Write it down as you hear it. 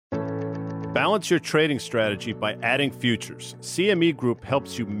Balance your trading strategy by adding futures. CME Group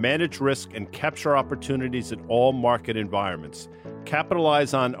helps you manage risk and capture opportunities in all market environments.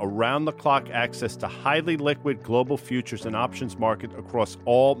 Capitalize on around-the-clock access to highly liquid global futures and options market across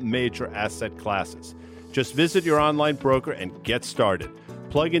all major asset classes. Just visit your online broker and get started.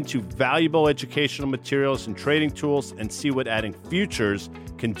 Plug into valuable educational materials and trading tools and see what adding futures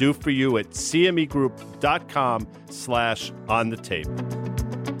can do for you at cmegroup.com/on-the-tape.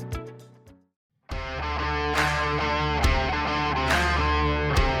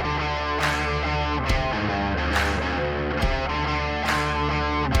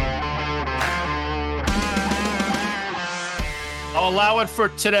 I'll allow it for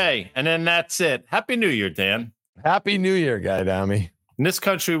today, and then that's it. Happy New Year, Dan. Happy New Year, Guy Dami. In this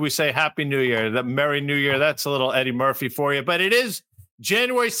country, we say Happy New Year. That Merry New Year. That's a little Eddie Murphy for you. But it is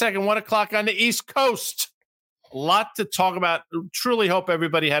January 2nd, 1 o'clock on the East Coast. A lot to talk about. Truly hope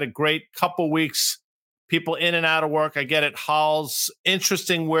everybody had a great couple weeks. People in and out of work. I get it. Halls.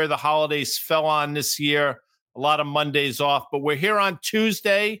 Interesting where the holidays fell on this year. A lot of Mondays off. But we're here on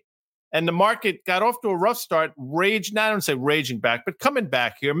Tuesday. And the market got off to a rough start. I don't say raging back, but coming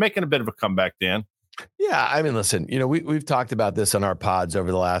back here, making a bit of a comeback, Dan. Yeah, I mean, listen, we've talked about this on our pods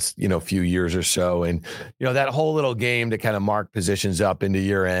over the last, few years or so. And, that whole little game to kind of mark positions up into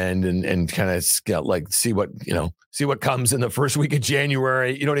year end and kind of see what comes in the first week of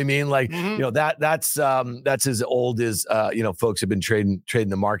January. You know what I mean? Like, that's as old as, folks have been trading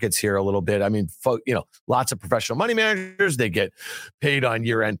the markets here a little bit. I mean, lots of professional money managers, they get paid on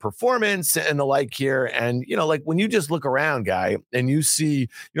year end performance and the like here. And, when you just look around, Guy, and you see,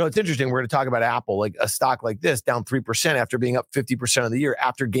 it's interesting. We're going to talk about Apple, like a stock like this down 3% after being up 50% of the year,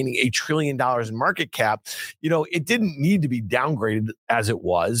 after gaining $1 trillion in market cap. It didn't need to be downgraded as it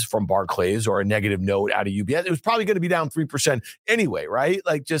was from Barclays or a negative note out of UBS. It was probably going to be down 3% anyway, right?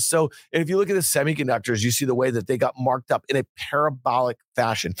 Like, just so, and if you look at the semiconductors, you see the way that they got marked up in a parabolic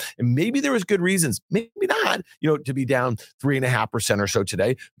fashion. And maybe there was good reasons, maybe not, to be down 3.5% or so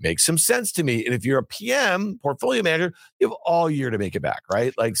today. Makes some sense to me. And if you're a PM, portfolio manager, you have all year to make it back,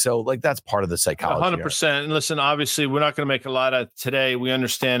 right? That's part of the psychology. 100%. And listen, obviously, we're not going to make a lot of today. We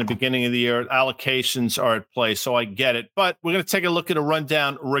understand the beginning of the year, allocations are at play, so I get it. But we're going to take a look at a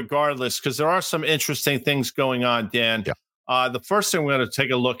rundown regardless, because there are some interesting things going on, Dan. Yeah. The first thing we're going to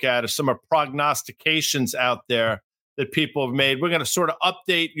take a look at is some of prognostications out there that people have made. We're going to sort of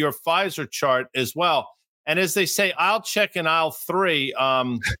update your Pfizer chart as well. And as they say, I'll check in aisle 3,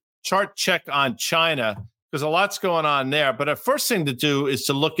 chart check on China, because a lot's going on there. But the first thing to do is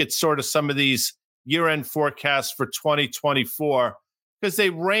to look at sort of some of these year-end forecasts for 2024, because they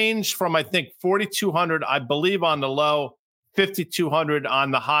range from, I think, 4,200, I believe, on the low, 5,200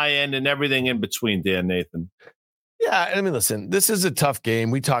 on the high end, and everything in between, Dan Nathan. Yeah, I mean, listen, this is a tough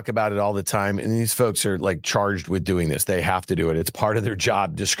game. We talk about it all the time, and these folks are like charged with doing this. They have to do it. It's part of their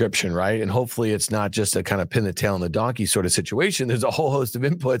job description, right? And hopefully it's not just a kind of pin the tail on the donkey sort of situation. There's a whole host of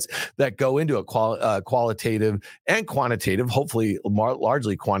inputs that go into it, qualitative and quantitative, hopefully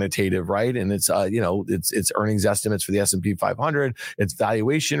largely quantitative, right? And it's, it's earnings estimates for the S&P 500. It's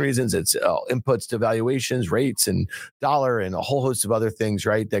valuation reasons. It's inputs to valuations, rates, and dollar, and a whole host of other things,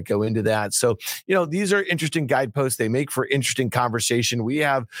 right, that go into that. So, these are interesting guideposts. They make for interesting conversation. We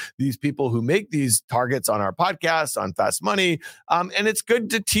have these people who make these targets on our podcast, on Fast Money, and it's good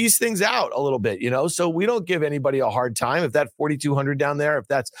to tease things out a little bit, so we don't give anybody a hard time. If that 4,200 down there, if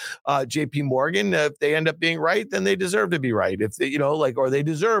that's JP Morgan, if they end up being right, then they deserve to be right. If they, or they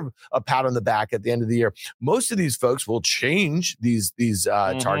deserve a pat on the back at the end of the year. Most of these folks will change these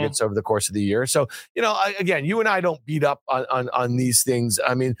targets over the course of the year. So, again, you and I don't beat up on these things.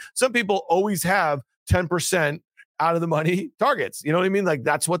 I mean, some people always have 10% out of the money targets. You know what I mean? Like,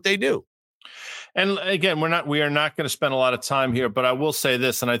 that's what they do. And again, we are not going to spend a lot of time here, but I will say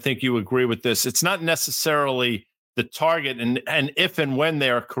this, and I think you agree with this. It's not necessarily the target and if and when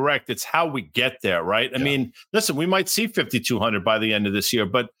they are correct, it's how we get there, right? I mean, listen, we might see 5,200 by the end of this year,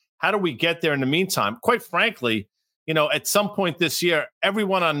 but how do we get there in the meantime? Quite frankly, at some point this year,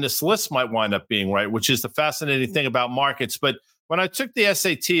 everyone on this list might wind up being right, which is the fascinating thing about markets. But when I took the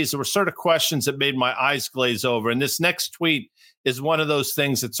SATs, there were sort of questions that made my eyes glaze over. And this next tweet is one of those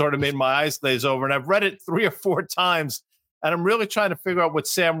things that sort of made my eyes glaze over. And I've read it 3 or 4 times, and I'm really trying to figure out what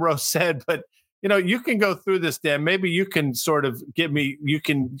Sam Rowe said. But, you can go through this, Dan. Maybe you can sort of you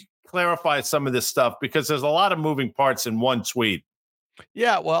can clarify some of this stuff, because there's a lot of moving parts in one tweet.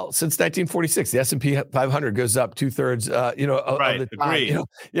 Yeah, well, since 1946, the S&P 500 goes up 2/3, of Right. the time. Agreed.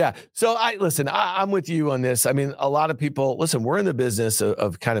 Yeah. So I'm with you on this. I mean, a lot of people, listen, we're in the business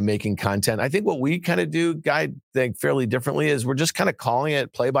of kind of making content. I think what we kind of do, Guy, think fairly differently is we're just kind of calling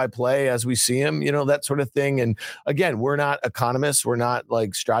it play by play as we see them, that sort of thing. And again, we're not economists, we're not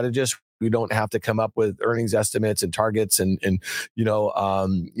like strategists. We don't have to come up with earnings estimates and targets and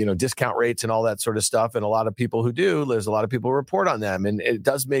discount rates and all that sort of stuff. And a lot of people who do, there's a lot of people who report on them, and it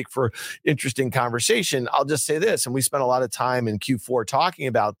does make for interesting conversation. I'll just say this, and we spent a lot of time in Q4 talking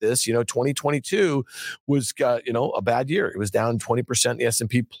about this. 2022 was a bad year. It was down 20% in the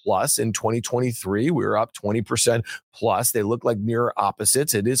S&P plus. In 2023, we were up 20% plus. They look like mirror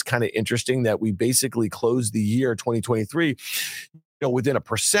opposites. It is kind of interesting that we basically closed the year 2023 within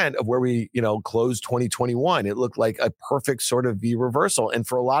 1% of where we, closed 2021. It looked like a perfect sort of V reversal. And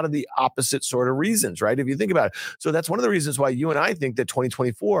for a lot of the opposite sort of reasons, right? If you think about it. So that's one of the reasons why you and I think that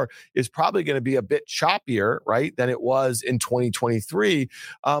 2024 is probably going to be a bit choppier, right, than it was in 2023.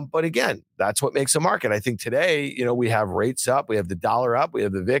 But again, that's what makes a market. I think today, we have rates up, we have the dollar up, we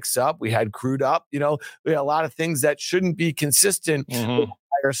have the VIX up, we had crude up, we had a lot of things that shouldn't be consistent with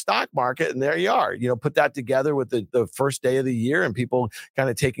higher stock market. And there you are, put that together with the first day of the year and people kind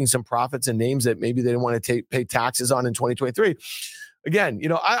of taking some profits and names that maybe they didn't want to pay taxes on in 2023. Again,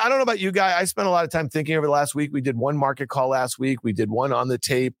 I don't know about you, Guy. I spent a lot of time thinking over the last week. We did one market call last week. We did one on the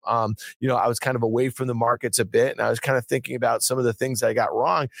tape. I was kind of away from the markets a bit, and I was kind of thinking about some of the things I got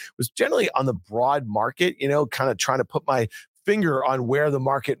wrong. It was generally on the broad market, kind of trying to put my finger on where the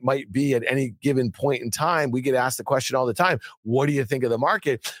market might be at any given point in time. We get asked the question all the time, what do you think of the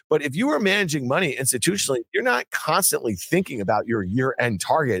market? But if you are managing money institutionally, you're not constantly thinking about your year-end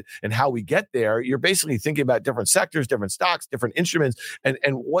target and how we get there. You're basically thinking about different sectors, different stocks, different instruments, and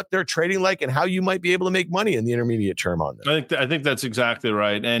what they're trading like and how you might be able to make money in the intermediate term on them. I think that's exactly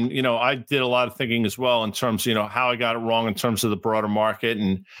right. And, I did a lot of thinking as well in terms, how I got it wrong in terms of the broader market.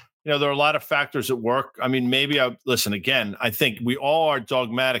 And there are a lot of factors at work. I mean, listen, again, I think we all are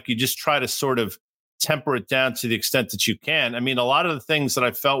dogmatic. You just try to sort of temper it down to the extent that you can. I mean, a lot of the things that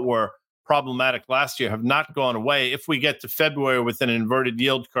I felt were problematic last year have not gone away. If we get to February with an inverted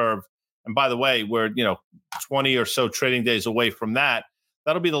yield curve, and by the way, we're, 20 or so trading days away from that,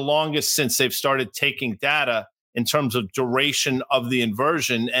 that'll be the longest since they've started taking data in terms of duration of the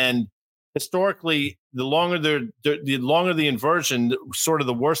inversion. And historically, the longer the inversion, sort of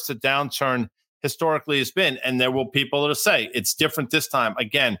the worse the downturn historically has been. And there will people that say it's different this time.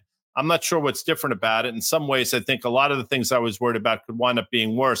 Again, I'm not sure what's different about it. In some ways, I think a lot of the things I was worried about could wind up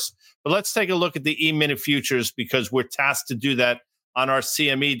being worse. But let's take a look at the E-mini futures because we're tasked to do that on our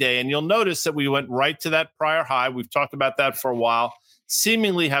CME day. And you'll notice that we went right to that prior high. We've talked about that for a while,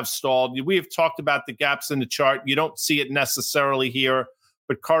 seemingly have stalled. We have talked about the gaps in the chart. You don't see it necessarily here.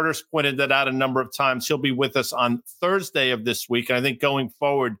 But Carter's pointed that out a number of times. He'll be with us on Thursday of this week. And I think going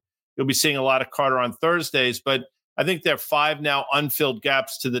forward, you'll be seeing a lot of Carter on Thursdays. But I think there are 5 now unfilled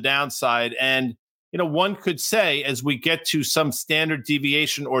gaps to the downside. And, one could say as we get to some standard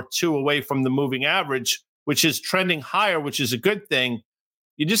deviation or 2 away from the moving average, which is trending higher, which is a good thing,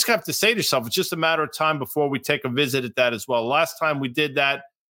 you just have to say to yourself, it's just a matter of time before we take a visit at that as well. Last time we did that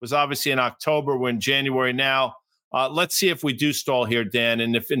was obviously in October. We're in January now. Let's see if we do stall here, Dan,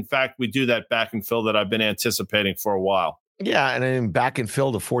 and if, in fact, we do that back and fill that I've been anticipating for a while. Yeah, and then back and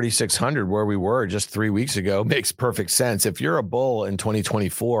fill to 4,600 where we were just 3 weeks ago makes perfect sense. If you're a bull in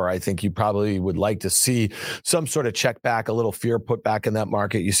 2024, I think you probably would like to see some sort of check back, a little fear put back in that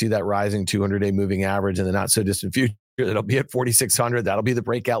market. You see that rising 200-day moving average in the not-so-distant future. It'll be at 4,600. That'll be the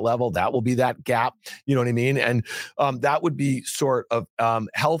breakout level. That will be that gap. You know what I mean? And that would be sort of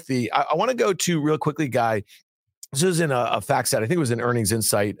healthy. I want to go to real quickly, Guy. This was in a fact set. I think it was in Earnings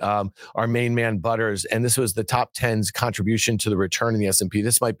Insight, our main man Butters, and this was the top 10's contribution to the return in the S&P.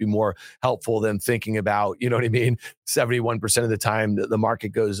 This might be more helpful than thinking about, 71% of the time the market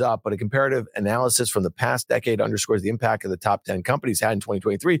goes up. But a comparative analysis from the past decade underscores the impact of the top 10 companies had in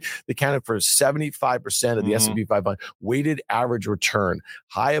 2023. They accounted for 75% of the S&P 500 weighted average return,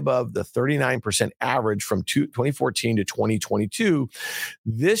 high above the 39% average from 2014 to 2022.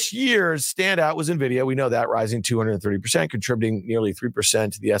 This year's standout was NVIDIA. We know that, rising 230%, contributing nearly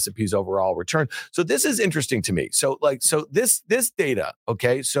 3% to the S&P's overall return. So this is interesting to me. So this data,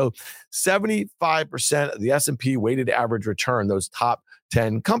 okay, so 75% of the S&P weighted average return, those top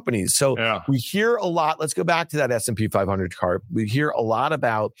 10 companies. So we hear a lot. Let's go back to that S&P 500 chart. We hear a lot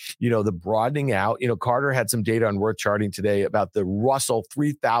about, the broadening out. Carter had some data on Worth Charting today about the Russell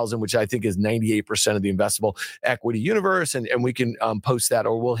 3000, which I think is 98% of the investable equity universe. And we can post that,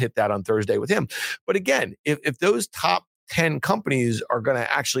 or we'll hit that on Thursday with him. But again, if those top 10 companies are going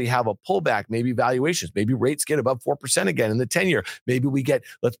to actually have a pullback, maybe valuations, maybe rates get above 4% again in the 10-year. Maybe we get,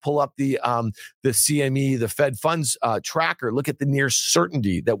 let's pull up the CME, the Fed funds tracker. Look at the near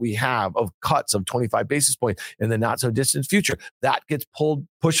certainty that we have of cuts of 25 basis points in the not so distant future. That gets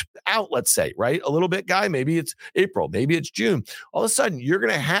pushed out, let's say, right? A little bit, Guy. Maybe it's April, maybe it's June. All of a sudden, you're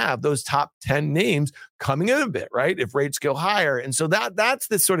going to have those top 10 names coming in a bit, right? If rates go higher. And so that's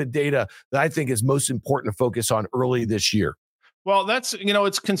the sort of data that I think is most important to focus on early this year. Well, that's,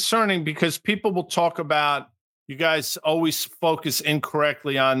 it's concerning because people will talk about, you guys always focus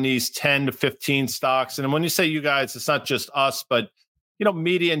incorrectly on these 10 to 15 stocks. And when you say you guys, it's not just us, but,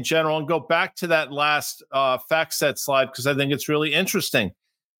 media in general. And go back to that last FactSet slide, because I think it's really interesting.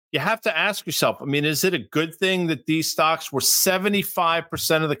 You have to ask yourself, is it a good thing that these stocks were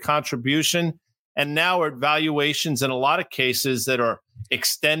 75% of the contribution and now are at valuations in a lot of cases that are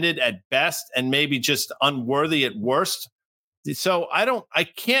extended at best and maybe just unworthy at worst? So I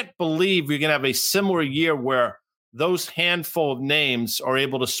can't believe you're going to have a similar year where those handful of names are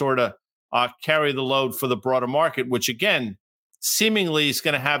able to sort of carry the load for the broader market, which again, seemingly is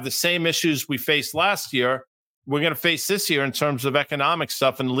going to have the same issues we faced last year. We're going to face this year in terms of economic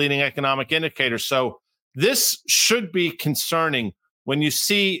stuff and leading economic indicators. So this should be concerning when you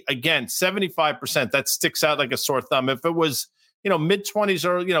see, again, 75%, that sticks out like a sore thumb. If it was, mid-20s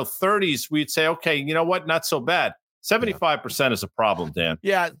or, 30s, we'd say, okay, you know what? Not so bad. 75% is a problem, Dan.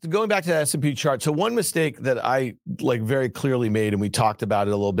 Yeah, going back to the S&P chart. So one mistake that I very clearly made, and we talked about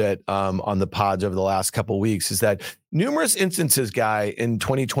it a little bit on the pods over the last couple of weeks, is that numerous instances, Guy, in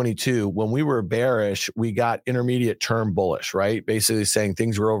 2022, when we were bearish, we got intermediate term bullish, right? Basically saying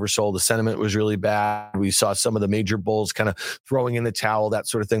things were oversold. The sentiment was really bad. We saw some of the major bulls kind of throwing in the towel, that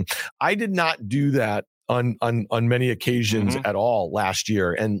sort of thing. I did not do that on many occasions at all last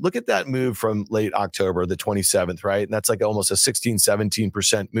year. And look at that move from late October, the 27th, right? And that's like almost a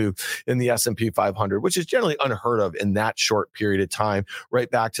 17% move in the S&P 500, which is generally unheard of in that short period of time,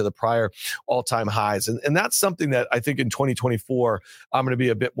 right back to the prior all-time highs. And that's something that I think in 2024, I'm going to be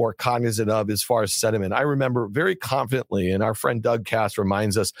a bit more cognizant of as far as sentiment. I remember very confidently, and our friend Doug Cass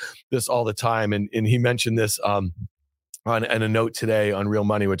reminds us this all the time, and he mentioned this on a note today on Real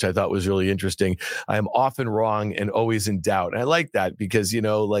Money, which I thought was really interesting. I am often wrong and always in doubt. And I like that because, we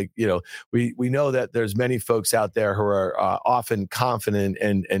know that there's many folks out there who are often confident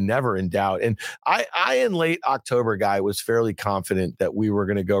and never in doubt. And I in late October, Guy, was fairly confident that we were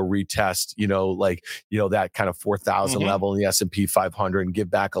going to go retest, that kind of 4,000 level in the S&P 500 and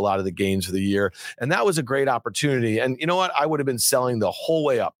give back a lot of the gains of the year. And that was a great opportunity. And you know what? I would have been selling the whole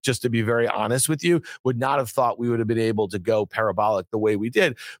way up, just to be very honest with you. Would not have thought we would have been able to go parabolic the way we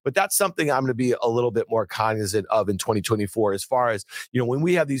did. But that's something I'm going to be a little bit more cognizant of in 2024 as far as, when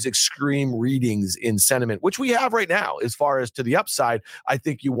we have these extreme readings in sentiment, which we have right now, as far as to the upside, I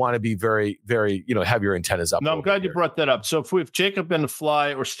think you want to be very, very, have your antennas up. No, I'm glad you brought that up. So if Jacob and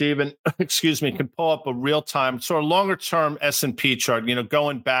Fly or Steven, can pull up a real-time, sort of longer-term S&P chart,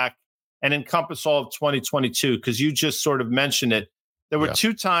 going back and encompass all of 2022, because you just sort of mentioned it. There were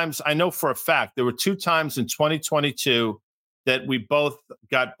two times, I know for a fact, there were two times in 2022 that we both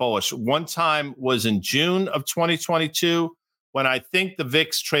got bullish. One time was in June of 2022, when I think the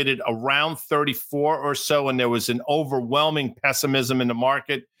VIX traded around 34 or so, and there was an overwhelming pessimism in the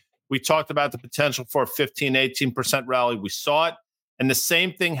market. We talked about the potential for a 15, 18% rally. We saw it. And the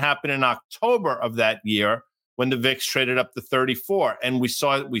same thing happened in October of that year when the VIX traded up to 34. And we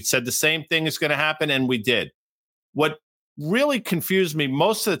saw it. We said the same thing is going to happen, and we did. What really confused me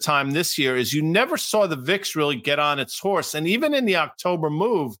most of the time this year is you never saw the VIX really get on its horse. And even in the October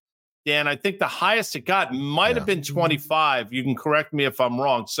move, Dan, I think the highest it got might have been 25. You can correct me if I'm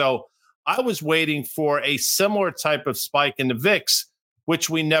wrong. So I was waiting for a similar type of spike in the VIX, which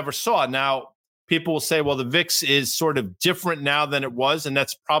we never saw. Now, people will say, well, the VIX is sort of different now than it was, and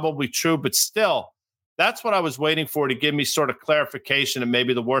that's probably true. But still, that's what I was waiting for to give me sort of clarification and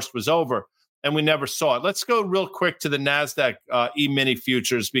maybe the worst was over. And we never saw it. Let's go real quick to the NASDAQ E-mini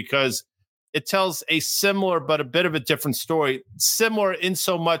futures, because it tells a similar but a bit of a different story. Similar in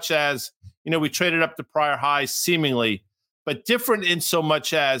so much as, we traded up to prior highs seemingly, but different in so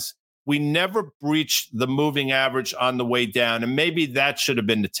much as we never breached the moving average on the way down. And maybe that should have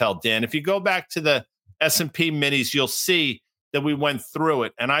been the tell, Dan. If you go back to the S&P minis, you'll see that we went through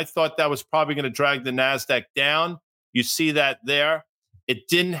it. And I thought that was probably going to drag the NASDAQ down. You see that there. It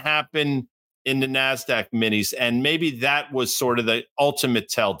didn't happen in the NASDAQ minis. And maybe that was sort of the ultimate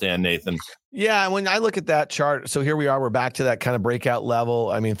tell, Dan, Nathan. Yeah, and when I look at that chart, so here we are, we're back to that kind of breakout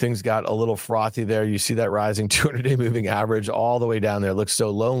level. I mean, things got a little frothy there. You see that rising 200-day moving average all the way down there. It looks so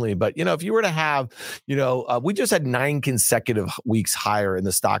lonely. But, if you were to have, we just had 9 consecutive weeks higher in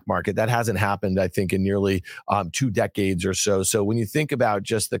the stock market. That hasn't happened, I think, in nearly 2 decades or so. So when you think about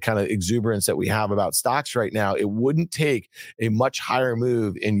just the kind of exuberance that we have about stocks right now, it wouldn't take a much higher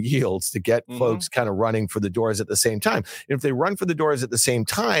move in yields to get folks kind of running for the doors at the same time. And if they run for the doors at the same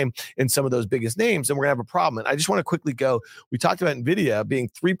time in some of those biggest names, then we're gonna have a problem. And I just want to quickly go. We talked about Nvidia being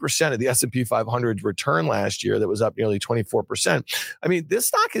 3% of the S&P 500 return last year. That was up nearly 24%. I mean, this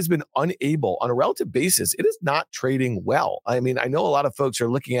stock has been unable on a relative basis. It is not trading well. I mean, I know a lot of folks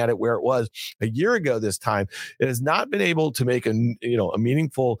are looking at it where it was a year ago this time. It has not been able to make a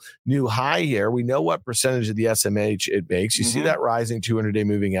meaningful new high here. We know what percentage of the SMH it makes. You see that rising 200-day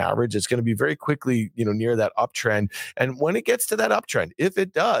moving average. It's going to be very quickly, near that uptrend. And when it gets to that uptrend, if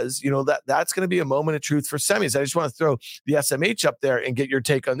it does, that's going to be a moment of truth for semis. I just want to throw the SMH up there and get your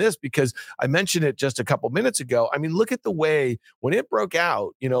take on this because I mentioned it just a couple minutes ago. I mean, look at the way when it broke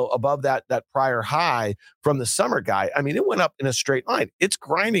out, above that prior high from the summer guy. I mean, it went up in a straight line. It's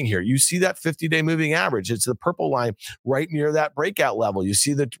grinding here. You see that 50-day moving average. It's the purple line right near that breakout level. You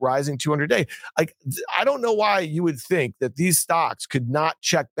see the rising 200-day. Like, I don't know why you would think that these stocks could not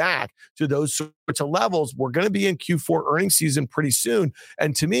check back to those sorts of levels. We're going to be in Q4 earnings season pretty soon.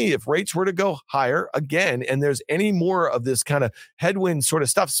 And to me, if rates were to go higher again, and there's any more of this kind of headwind sort of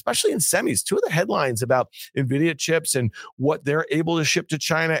stuff, especially in semis, 2 of the headlines about NVIDIA chips and what they're able to ship to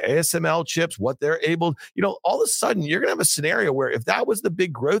China, ASML chips, what they're able, all of a sudden you're going to have a scenario where if that was the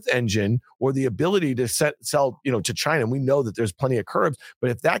big growth engine or the ability to sell, to China, and we know that there's plenty of curves, but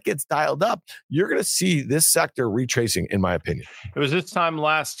if that gets dialed up, you're going to see this sector retracing, in my opinion. It was this time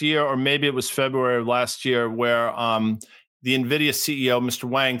last year, or maybe it was February of last year, where the NVIDIA CEO, Mr.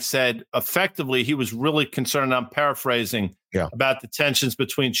 Wang, said effectively he was really concerned, I'm paraphrasing, about the tensions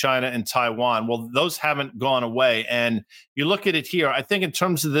between China and Taiwan. Well, those haven't gone away. And you look at it here, I think in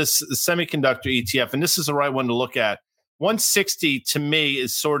terms of this semiconductor ETF, and this is the right one to look at, 160 to me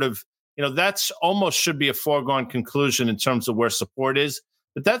is sort of, that's almost should be a foregone conclusion in terms of where support is.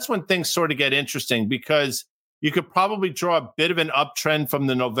 But that's when things sort of get interesting because you could probably draw a bit of an uptrend from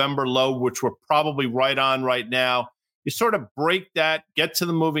the November low, which we're probably right on right now. You sort of break that, get to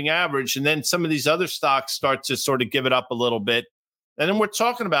the moving average, and then some of these other stocks start to sort of give it up a little bit. And then we're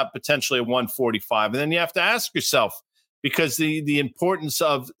talking about potentially a 145. And then you have to ask yourself, because the importance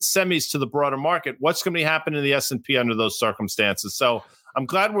of semis to the broader market, what's going to be happening in the S&P under those circumstances? So I'm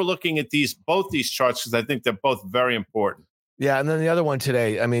glad we're looking at both these charts because I think they're both very important. Yeah, and then the other one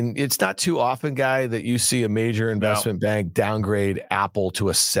today, I mean, it's not too often, Guy, that you see a major investment bank downgrade Apple to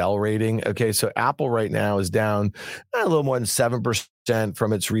a sell rating. Okay, so Apple right now is down a little more than 7%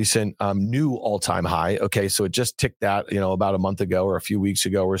 from its recent new all-time high. Okay, so it just ticked that, about a month ago or a few weeks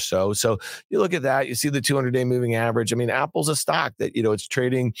ago or so. So you look at that, you see the 200-day moving average. I mean, Apple's a stock that, it's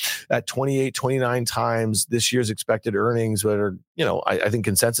trading at 28, 29 times this year's expected earnings that are, I think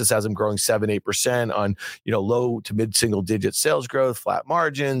consensus has them growing 7-8% on, low to mid-single digit sales growth, flat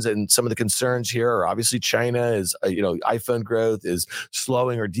margins. And some of the concerns here are obviously China is, iPhone growth is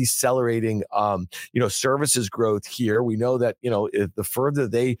slowing or decelerating, services growth here. We know that, if the further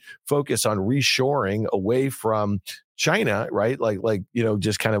they focus on reshoring away from China, right? Like,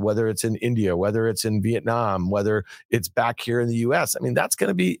 just kind of whether it's in India, whether it's in Vietnam, whether it's back here in the US. I mean, that's going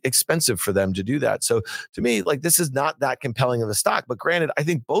to be expensive for them to do that. So to me, like, this is not that compelling of a stock, but granted, I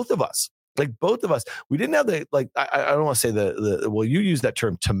think both of us, we didn't have the, I don't want to say well, you use that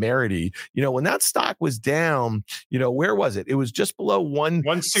term temerity, when that stock was down, where was it? It was just below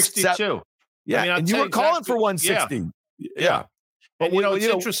 162. Yeah. I mean, and you were calling for 160. Yeah. But it's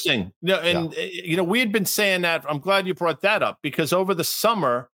interesting. We had been saying that. I'm glad you brought that up because over the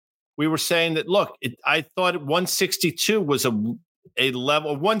summer we were saying that. Look, I thought 162 was a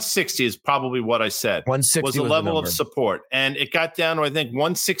level. 160 is probably what I said. 160 was a level of support, and it got down to I think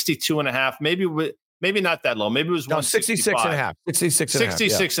 162 and a half. Maybe not that low. Maybe it was 166 and a half.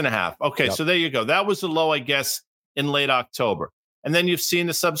 66 and a half. Okay, so there you go. That was the low, I guess, in late October, and then you've seen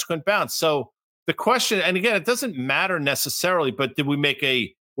the subsequent bounce. So. The question, and again, it doesn't matter necessarily, but were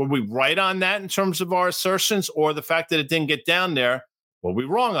we right on that in terms of our assertions or the fact that it didn't get down there? Were we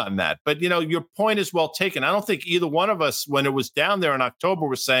wrong on that? But, your point is well taken. I don't think either one of us, when it was down there in October,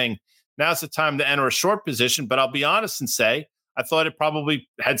 was saying now's the time to enter a short position. But I'll be honest and say, I thought it probably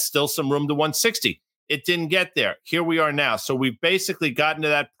had still some room to 160. It didn't get there. Here we are now. So we've basically gotten to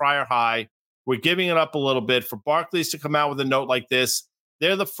that prior high. We're giving it up a little bit for Barclays to come out with a note like this.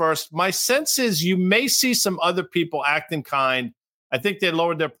 They're the first. My sense is you may see some other people act in kind. I think they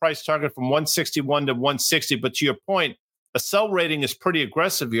lowered their price target from 161 to 160. But to your point, a sell rating is pretty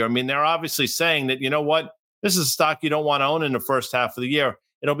aggressive here. I mean, they're obviously saying that, you know what, this is a stock you don't want to own in the first half of the year.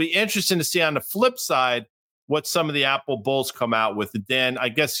 It'll be interesting to see on the flip side what some of the Apple bulls come out with. I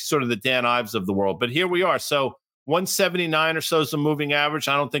guess sort of the Dan Ives of the world. But here we are. So 179 or so is the moving average.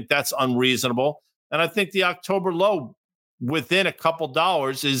 I don't think that's unreasonable. And I think the October low within a couple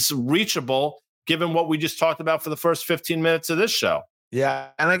dollars is reachable, given what we just talked about for the first 15 minutes of this show. Yeah.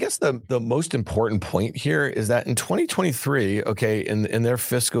 And I guess the most important point here is that in 2023, okay, in their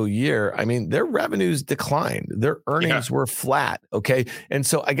fiscal year, I mean, their revenues declined, their earnings were flat. Okay. And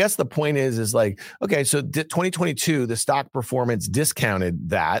so I guess the point is like, okay, so 2022, the stock performance discounted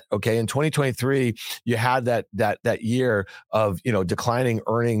that. Okay. In 2023, you had that year of, declining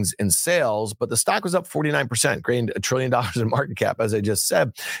earnings and sales, but the stock was up 49%, gained $1 trillion in market cap, as I just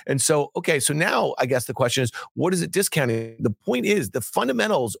said. And so, okay, so now I guess the question is, what is it discounting? The point is, the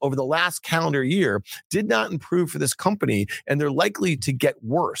fundamentals over the last calendar year did not improve for this company, and they're likely to get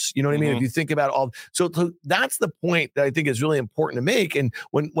worse. You know what I mean? If you think about all, so that's the point that I think is really important to make. And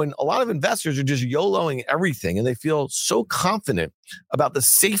when a lot of investors are just YOLOing everything and they feel so confident about the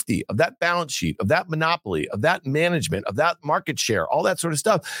safety of that balance sheet, of that monopoly, of that management, of that market share, all that sort of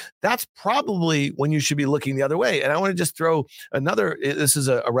stuff, that's probably when you should be looking the other way. And I want to just throw this is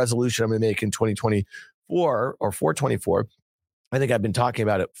a resolution I'm going to make in 2024 or 424. I think I've been talking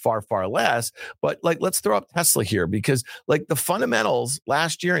about it far, far less, but let's throw up Tesla here, because the fundamentals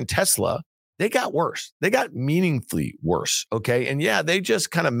last year in Tesla, they got worse. They got meaningfully worse. Okay. And yeah, they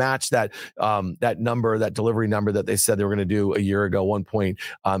just kind of matched that number, that delivery number that they said they were going to do a year ago,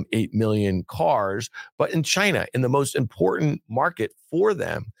 1.8 million cars. But in China, in the most important market for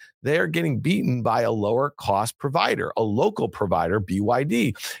them, they are getting beaten by a lower cost provider, a local provider,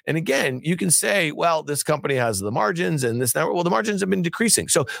 BYD. And again, you can say, well, this company has the margins and this, well, the margins have been decreasing.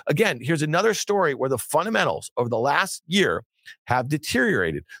 So again, here's another story where the fundamentals over the last year have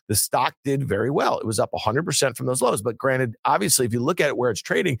deteriorated. The stock did very well. It was up 100% from those lows. But granted, obviously, if you look at it where it's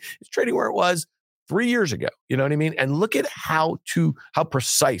trading where it was 3 years ago. You know what I mean? And look at how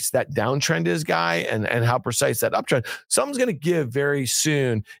precise that downtrend is, Guy, and how precise that uptrend. Something's going to give very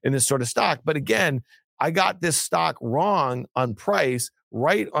soon in this sort of stock. But again, I got this stock wrong on price,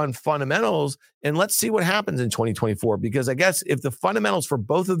 right on fundamentals. And let's see what happens in 2024. Because I guess if the fundamentals for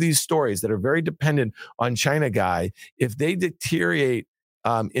both of these stories that are very dependent on China, Guy, if they deteriorate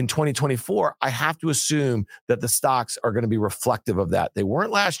in 2024, I have to assume that the stocks are going to be reflective of that. They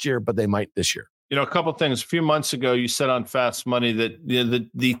weren't last year, but they might this year. A couple of things. A few months ago, you said on Fast Money that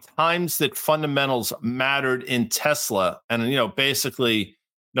the times that fundamentals mattered in Tesla, and basically,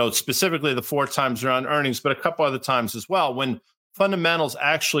 specifically the 4 times around earnings, but a couple other times as well, when fundamentals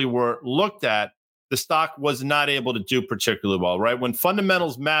actually were looked at, the stock was not able to do particularly well, right? When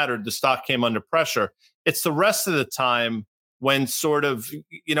fundamentals mattered, the stock came under pressure. It's the rest of the time when sort of,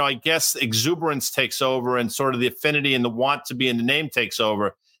 I guess exuberance takes over and sort of the affinity and the want to be in the name takes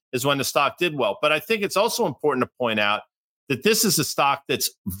over, is when the stock did well. But I think it's also important to point out that this is a stock that's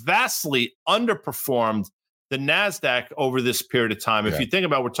vastly underperformed the NASDAQ over this period of time. Yeah. If you think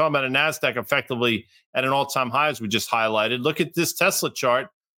about it, we're talking about a NASDAQ effectively at an all-time high, as we just highlighted. Look at this Tesla chart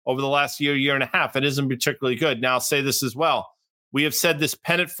over the last year and a half. It isn't particularly good. Now, I'll say this as well. We have said this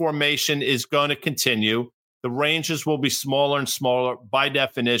pennant formation is going to continue. The ranges will be smaller and smaller by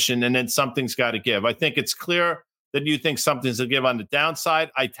definition, and then something's got to give. I think it's clear that you think something's to give on the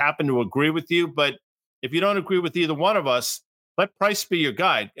downside. I happen to agree with you, but if you don't agree with either one of us, let price be your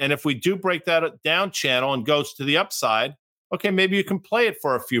guide. And if we do break that down channel and goes to the upside, okay, maybe you can play it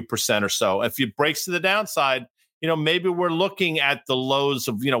for a few percent or so. If it breaks to the downside, maybe we're looking at the lows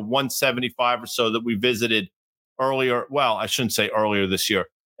of, 175 or so that we visited earlier. Well, I shouldn't say earlier this year,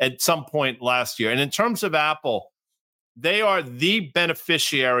 at some point last year. And in terms of Apple, they are the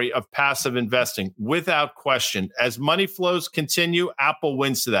beneficiary of passive investing, without question. As money flows continue, Apple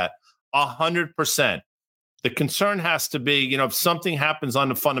wins to that 100%. The concern has to be, if something happens on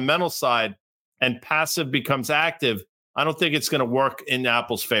the fundamental side and passive becomes active, I don't think it's going to work in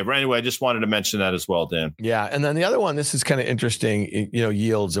Apple's favor. Anyway, I just wanted to mention that as well, Dan. Yeah. And then the other one, this is kind of interesting,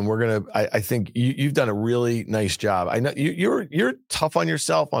 yields. And we're going to, I think you've done a really nice job. I know you're tough on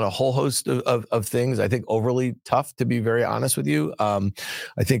yourself on a whole host of things. I think overly tough, to be very honest with you.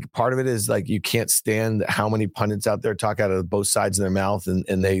 I think part of it is you can't stand how many pundits out there talk out of both sides of their mouth.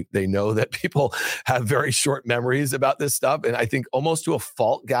 And they know that people have very short memories about this stuff. And I think almost to a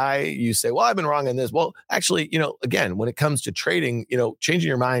fault, Guy, you say, well, I've been wrong on this. Well, actually, again, when it comes to trading, changing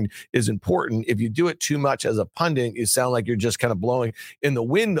your mind is important. If you do it too much as a pundit, you sound like you're just kind of blowing in the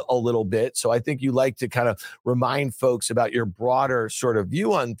wind a little bit. So I think you like to kind of remind folks about your broader sort of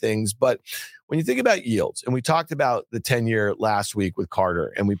view on things. But when you think about yields, and we talked about the 10-year last week with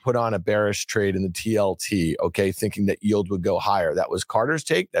Carter, and we put on a bearish trade in the TLT, okay, thinking that yield would go higher. That was Carter's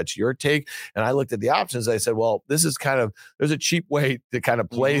take. That's your take. And I looked at the options. I said, well, this is there's a cheap way to kind of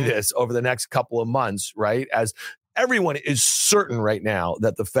play this over the next couple of months, right? As everyone is certain right now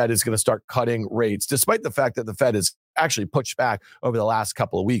that the Fed is going to start cutting rates, despite the fact that the Fed is actually pushed back over the last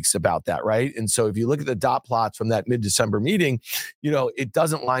couple of weeks about that, right? And so if you look at the dot plots from that mid-December meeting, it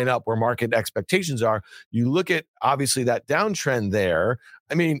doesn't line up where market expectations are. You look at, obviously, that downtrend there.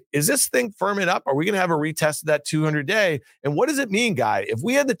 I mean, is this thing firming up? Are we going to have a retest of that 200-day? And what does it mean, Guy? If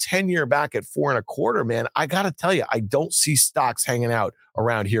we had the 10-year back at 4.25, man, I got to tell you, I don't see stocks hanging out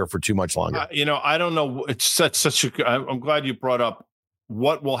around here for too much longer. I don't know. It's such a. I'm glad you brought up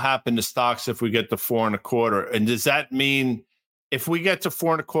what will happen to stocks if we get to 4.25. And does that mean if we get to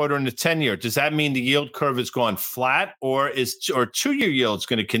 4.25 in the 10-year, does that mean the yield curve is going flat, or 2-year yields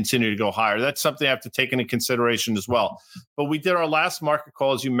going to continue to go higher? That's something I have to take into consideration as well. But we did our last market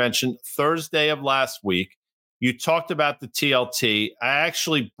call, as you mentioned, Thursday of last week. You talked about the TLT. I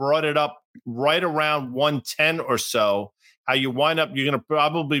actually brought it up right around 110 or so. How you wind up, you're going to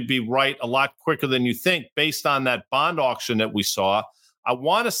probably be right a lot quicker than you think based on that bond auction that we saw. I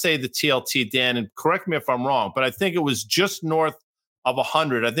want to say the TLT, Dan, and correct me if I'm wrong, but I think it was just north of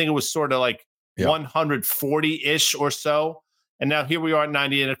 100. I think it was sort of like 140-ish or so. And now here we are at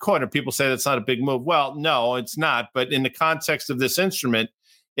 90.25. People say that's not a big move. Well, no, it's not. But in the context of this instrument,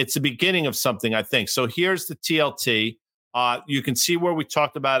 it's the beginning of something, I think. So here's the TLT. You can see where we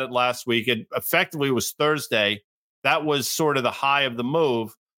talked about it last week. It effectively was Thursday. That was sort of the high of the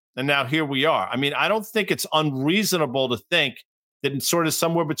move. And now here we are. I mean, I don't think it's unreasonable to think that it's sort of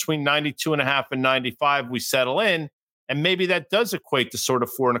somewhere between 92.5 and 95 we settle in. And maybe that does equate to sort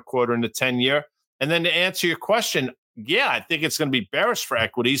of 4.25 in the 10-year. And then to answer your question, yeah, I think it's going to be bearish for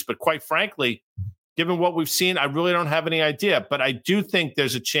equities. But quite frankly, given what we've seen, I really don't have any idea. But I do think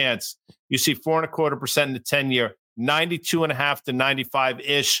there's a chance you see 4.25% in the 10-year, 92.5 to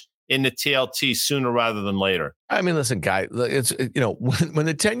 95-ish in the TLT sooner rather than later. I mean, listen, Guy, it's, when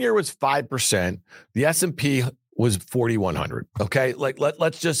the 10-year was 5%, the S&P was 4,100. Okay. Like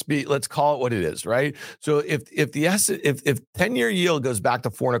let's call it what it is. Right. So if 10-year yield goes back to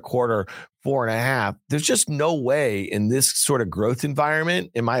 4.25, 4.5, there's just no way in this sort of growth environment,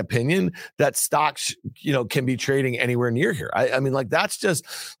 in my opinion, that stocks, can be trading anywhere near here. I mean, like, that's just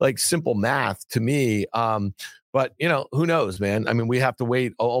like simple math to me. But, who knows, man? I mean, we have to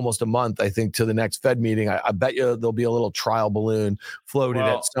wait almost a month, I think, to the next Fed meeting. I bet you there'll be a little trial balloon floated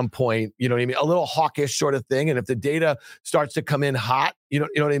at some point, you know what I mean? A little hawkish sort of thing. And if the data starts to come in hot, you know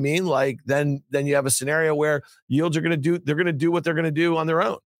what I mean? Like, then you have a scenario where yields are going to do what they're going to do on their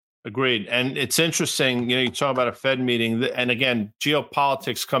own. Agreed. And it's interesting, you talk about a Fed meeting, and again,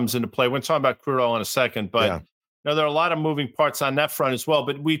 geopolitics comes into play. We're talking about crude oil in a second, but there are a lot of moving parts on that front as well.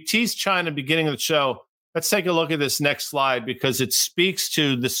 But we teased China at the beginning of the show. Let's take a look at this next slide because it speaks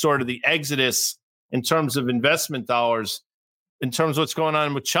to the sort of the exodus in terms of investment dollars, in terms of what's going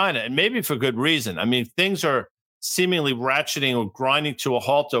on with China, and maybe for good reason. I mean, things are seemingly ratcheting or grinding to a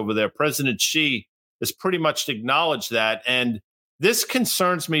halt over there. President Xi has pretty much acknowledged that. And this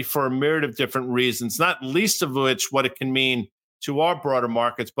concerns me for a myriad of different reasons, not least of which what it can mean to our broader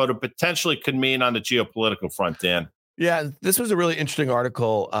markets, but it potentially could mean on the geopolitical front, Dan. Yeah, this was a really interesting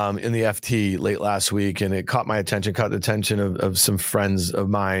article in the FT late last week, and it caught the attention of some friends of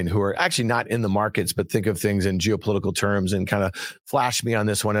mine who are actually not in the markets, but think of things in geopolitical terms, and kind of flashed me on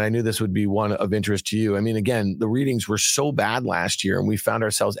this one. And I knew this would be one of interest to you. I mean, again, the readings were so bad last year, and we found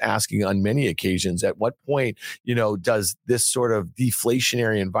ourselves asking on many occasions, at what point, does this sort of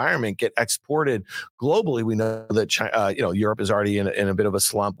deflationary environment get exported globally? We know that China, Europe is already in a bit of a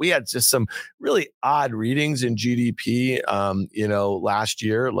slump. We had just some really odd readings in GDP. Last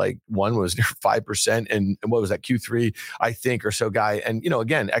year, like one was near 5%, and what was that, Q3, I think, or so, Guy. And,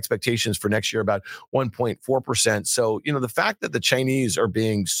 again, expectations for next year about 1.4%. So, the fact that the Chinese are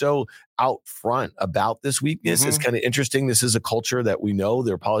being so out front about this weakness is kind of interesting. This is a culture that we know.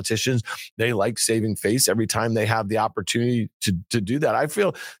 They're politicians. They like saving face every time they have the opportunity to do that. I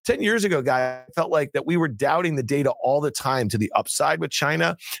feel 10 years ago, Guy, I felt like that we were doubting the data all the time to the upside with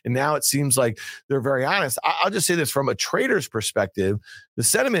China. And now it seems like they're very honest. I'll just say this from a trader's perspective, the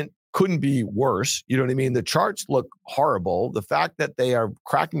sentiment couldn't be worse. You know what I mean? The charts look horrible. The fact that they are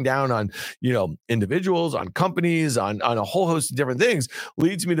cracking down on, individuals, on companies, on a whole host of different things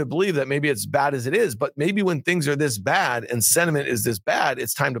leads me to believe that maybe it's bad as it is. But maybe when things are this bad and sentiment is this bad,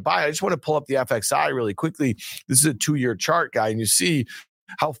 it's time to buy. I just want to pull up the FXI really quickly. This is a 2-year chart, guy, and you see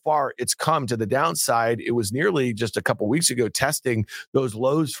how far it's come to the downside. It was nearly just a couple of weeks ago testing those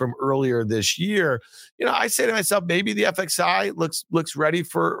lows from earlier this year. I say to myself, maybe the FXI looks ready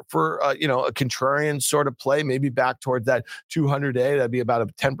for a contrarian sort of play, maybe back towards that 200-day. That'd be about a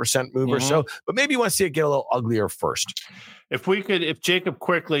 10% move or so. But maybe you want to see it get a little uglier first. If Jacob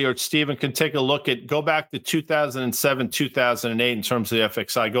quickly or Stephen can take a look go back to 2007, 2008 in terms of the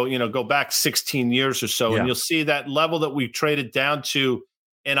FXI, go back 16 years or so, and you'll see that level that we traded down to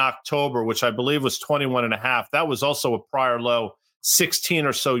in October, which I believe was 21.5. That was also a prior low 16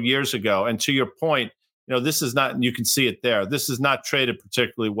 or so years ago. And to your point, this is not, you can see it there. This is not traded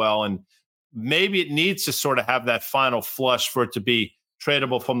particularly well. And maybe it needs to sort of have that final flush for it to be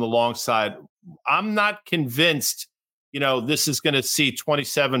tradable from the long side. I'm not convinced, this is going to see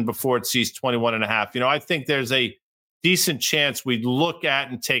 27 before it sees 21.5. I think there's a decent chance we look at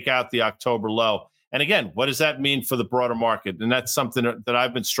and take out the October low. And again, what does that mean for the broader market? And that's something that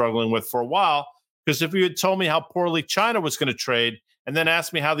I've been struggling with for a while, because if you had told me how poorly China was going to trade and then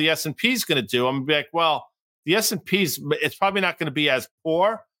asked me how the S&P is going to do, I'm going to be like, well, the S&P's, it's probably not going to be as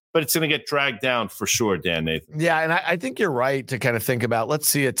poor, but it's going to get dragged down for sure, Dan Nathan. Yeah, and I think you're right to kind of think about, let's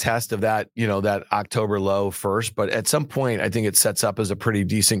see a test of that, that October low first. But at some point, I think it sets up as a pretty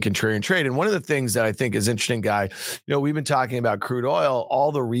decent contrarian trade. And one of the things that I think is interesting, Guy, we've been talking about crude oil,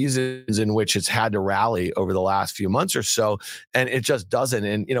 all the reasons in which it's had to rally over the last few months or so, and it just doesn't.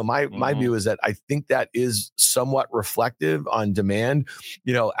 And, my view is that I think that is somewhat reflective on demand,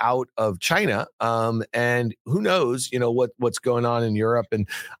 out of China. And who knows, what's going on in Europe. And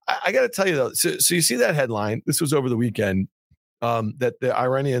I got to tell you, though, so you see that headline, this was over the weekend, that the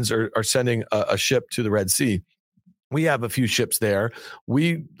Iranians are sending a ship to the Red Sea. We have a few ships there.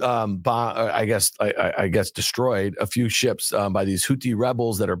 We, I guess, destroyed a few ships by these Houthi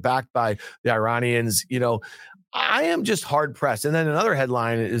rebels that are backed by the Iranians. I am just hard pressed. And then another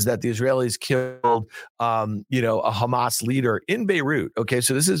headline is that the Israelis killed, a Hamas leader in Beirut. Okay,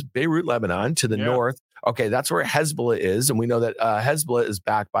 so this is Beirut, Lebanon, to the north. Okay, that's where Hezbollah is, and we know that Hezbollah is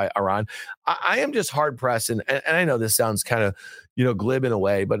backed by Iran. I am just hard pressed, and I know this sounds kind of glib in a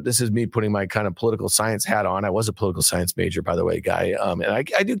way, but this is me putting my kind of political science hat on. I was a political science major, by the way, Guy, and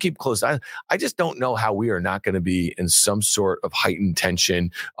I do keep close. I just don't know how we are not going to be in some sort of heightened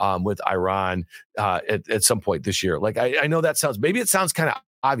tension with Iran at some point this year. Like I know that sounds kind of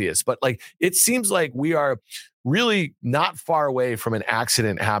obvious, but like it seems like we are really not far away from an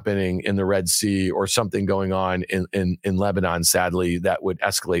accident happening in the Red Sea or something going on in Lebanon, sadly, that would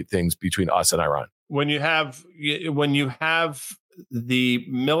escalate things between us and Iran. When you have the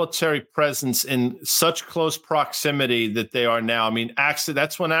military presence in such close proximity that they are now, I mean,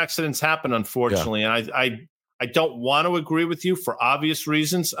 that's when accidents happen, unfortunately. Yeah. And I don't want to agree with you for obvious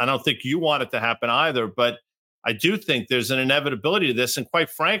reasons. I don't think you want it to happen either, but I do think there's an inevitability to this. And quite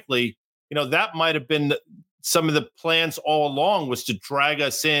frankly, that might have been some of the plans all along, was to drag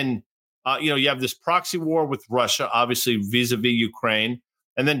us in. You have this proxy war with Russia, obviously vis-a-vis Ukraine,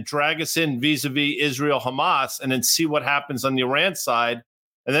 and then drag us in vis-a-vis Israel, Hamas, and then see what happens on the Iran side.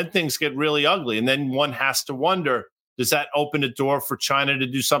 And then things get really ugly. And then one has to wonder, does that open a door for China to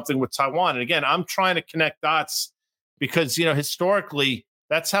do something with Taiwan? And again, I'm trying to connect dots because, historically,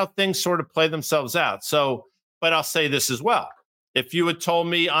 that's how things sort of play themselves out. So, but I'll say this as well. If you had told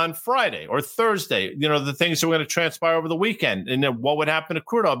me on Friday or Thursday, the things that were going to transpire over the weekend and then what would happen to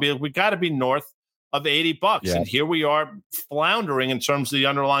crude oil, we got to be north of $80. Yeah. And here we are floundering in terms of the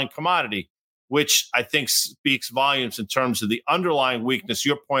underlying commodity, which I think speaks volumes in terms of the underlying weakness,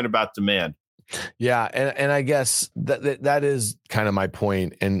 your point about demand. Yeah, and I guess that is kind of my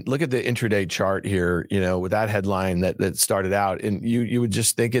point. And look at the intraday chart here, with that headline that started out, and you would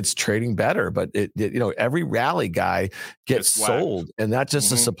just think it's trading better, but it every rally guy gets sold, and that's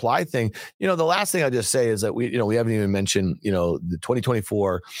just a supply thing. The last thing I just say is that we haven't even mentioned, the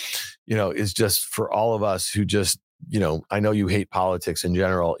 2024, is just for all of us who just, I know you hate politics in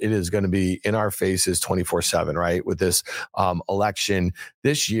general. It is going to be in our faces 24/7, right? With this election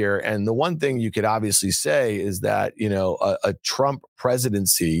this year. And the one thing you could obviously say is that, a Trump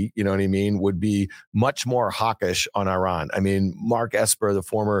presidency, would be much more hawkish on Iran. I mean, Mark Esper, the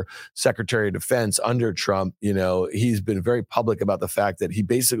former Secretary of Defense under Trump, he's been very public about the fact that he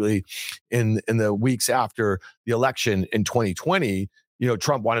basically in the weeks after the election in 2020,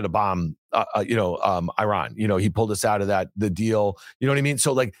 Trump wanted to bomb, Iran. He pulled us out of the deal. You know what I mean?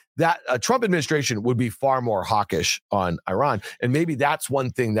 So like that Trump administration would be far more hawkish on Iran. And maybe that's one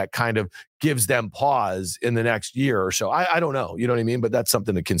thing that kind of gives them pause in the next year or so. I don't know. You know what I mean? But that's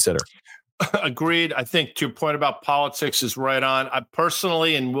something to consider. Agreed. I think to your point about politics is right on. I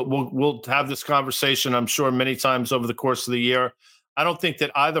personally, and we'll have this conversation, I'm sure, many times over the course of the year. I don't think that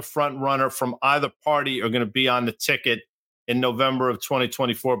either front runner from either party are going to be on the ticket in November of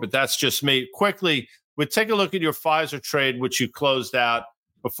 2024, but that's just me. Quickly, we'll take a look at your Pfizer trade, which you closed out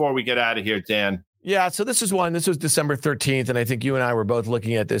before we get out of here, Dan. Yeah, so this was December 13th, and I think you and I were both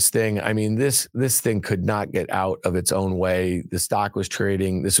looking at this thing. I mean, this thing could not get out of its own way. The stock was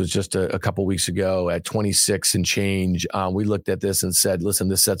trading. This was just a couple weeks ago at 26 and change. We looked at this and said, listen,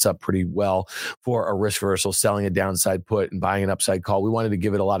 this sets up pretty well for a risk reversal, selling a downside put and buying an upside call. We wanted to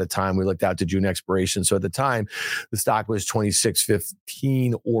give it a lot of time. We looked out to June expiration. So at the time, the stock was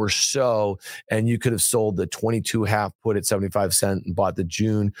 26.15 or so, and you could have sold the 22.5 put at 75 cents and bought the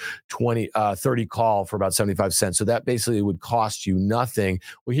June 30 call for about 75 cents. So that basically would cost you nothing.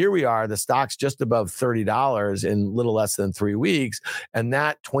 Well, here we are. The stock's just above $30 in a little less than 3 weeks. And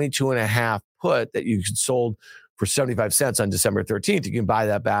that 22.5 put that you sold for 75 cents on December 13th, you can buy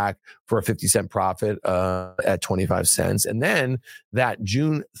that back for a 50-cent profit at 25 cents. And then that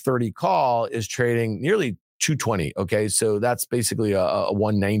June 30 call is trading nearly 220. Okay. So that's basically a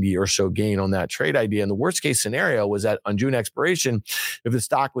 190 or so gain on that trade idea. And the worst case scenario was that on June expiration, if the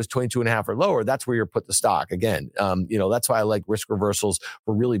stock was 22.5 or lower, that's where you're put the stock again. That's why I like risk reversals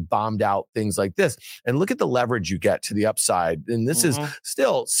for really bombed out things like this. And look at the leverage you get to the upside. And this is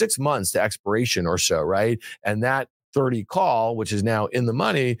still 6 months to expiration or so, right? And that 30 call, which is now in the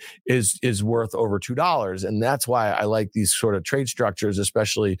money, is worth over $2. And that's why I like these sort of trade structures,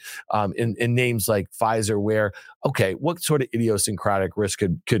 especially in names like Pfizer, where, okay, what sort of idiosyncratic risk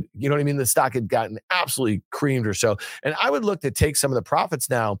could, you know what I mean? The stock had gotten absolutely creamed or so. And I would look to take some of the profits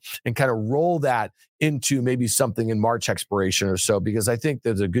now and kind of roll that into maybe something in March expiration or so, because I think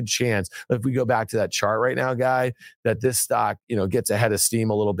there's a good chance that if we go back to that chart right now, Guy, that this stock, gets ahead of steam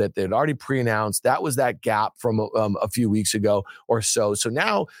a little bit. They'd already pre-announced that was that gap from a few weeks ago or so. So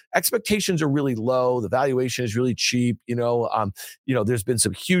now expectations are really low. The valuation is really cheap. There's been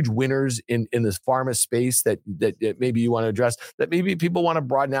some huge winners in this pharma space that maybe you want to address, that maybe people want to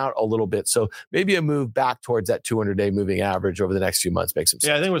broaden out a little bit. So maybe a move back towards that 200-day moving average over the next few months makes some sense.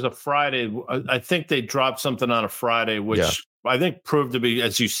 Yeah, I think it was a Friday. I think they dropped something on a Friday, which I think proved to be,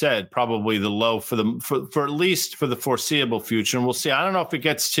 as you said, probably the low for at least for the foreseeable future. And we'll see. I don't know if it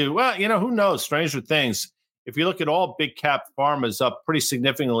gets to, who knows? Stranger things. If you look at all big cap pharmas up pretty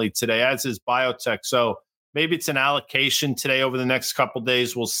significantly today, as is biotech. So maybe it's an allocation today over the next couple of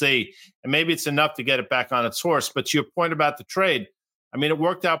days. We'll see. And maybe it's enough to get it back on its horse. But to your point about the trade, I mean, it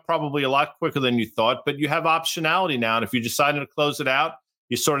worked out probably a lot quicker than you thought, but you have optionality now. And if you decided to close it out,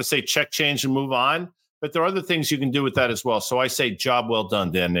 you sort of say check, change, and move on. But there are other things you can do with that as well. So I say job well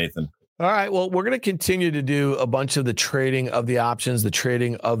done, Dan Nathan. All right. Well, we're going to continue to do a bunch of the trading of the options, the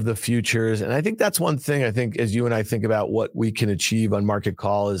trading of the futures. And I think that's one thing I think as you and I think about what we can achieve on Market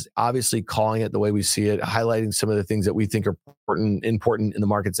Call is obviously calling it the way we see it, highlighting some of the things that we think are important in the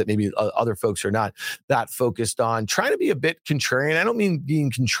markets that maybe other folks are not that focused on, trying to be a bit contrarian. I don't mean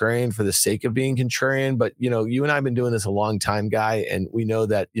being contrarian for the sake of being contrarian, but, you and I have been doing this a long time, Guy, and we know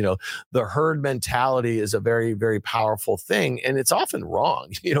that, the herd mentality is a very, very powerful thing, and it's often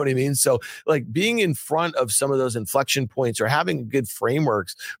wrong. You know what I mean? So like being in front of some of those inflection points or having good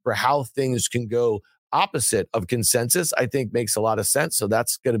frameworks for how things can go opposite of consensus, I think makes a lot of sense. So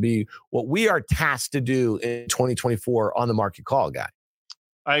that's going to be what we are tasked to do in 2024 on the Market Call, Guy.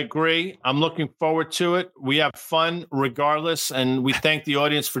 I agree. I'm looking forward to it. We have fun regardless. And we thank the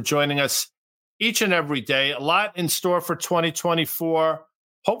audience for joining us each and every day. A lot in store for 2024.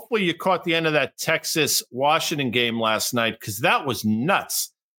 Hopefully you caught the end of that Texas-Washington game last night, because that was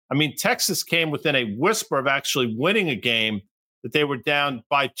nuts. I mean, Texas came within a whisper of actually winning a game that they were down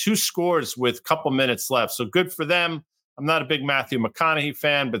by 2 scores with a couple minutes left. So good for them. I'm not a big Matthew McConaughey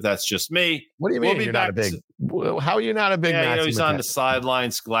fan, but that's just me. What do you mean you're not a big? How are you not a big Matthew he's McConaughey? On the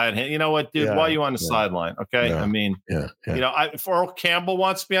sidelines. Glad. You know what, dude? Why are you on the sideline? Okay. Yeah, I mean, if Earl Campbell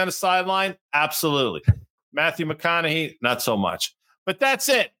wants to be on the sideline, absolutely. Matthew McConaughey, not so much. But that's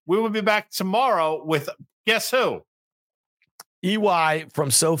it. We will be back tomorrow with guess who? EY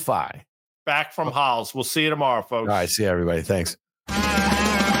from SoFi. Back from Halls. We'll see you tomorrow, folks. All right. See you, everybody. Thanks.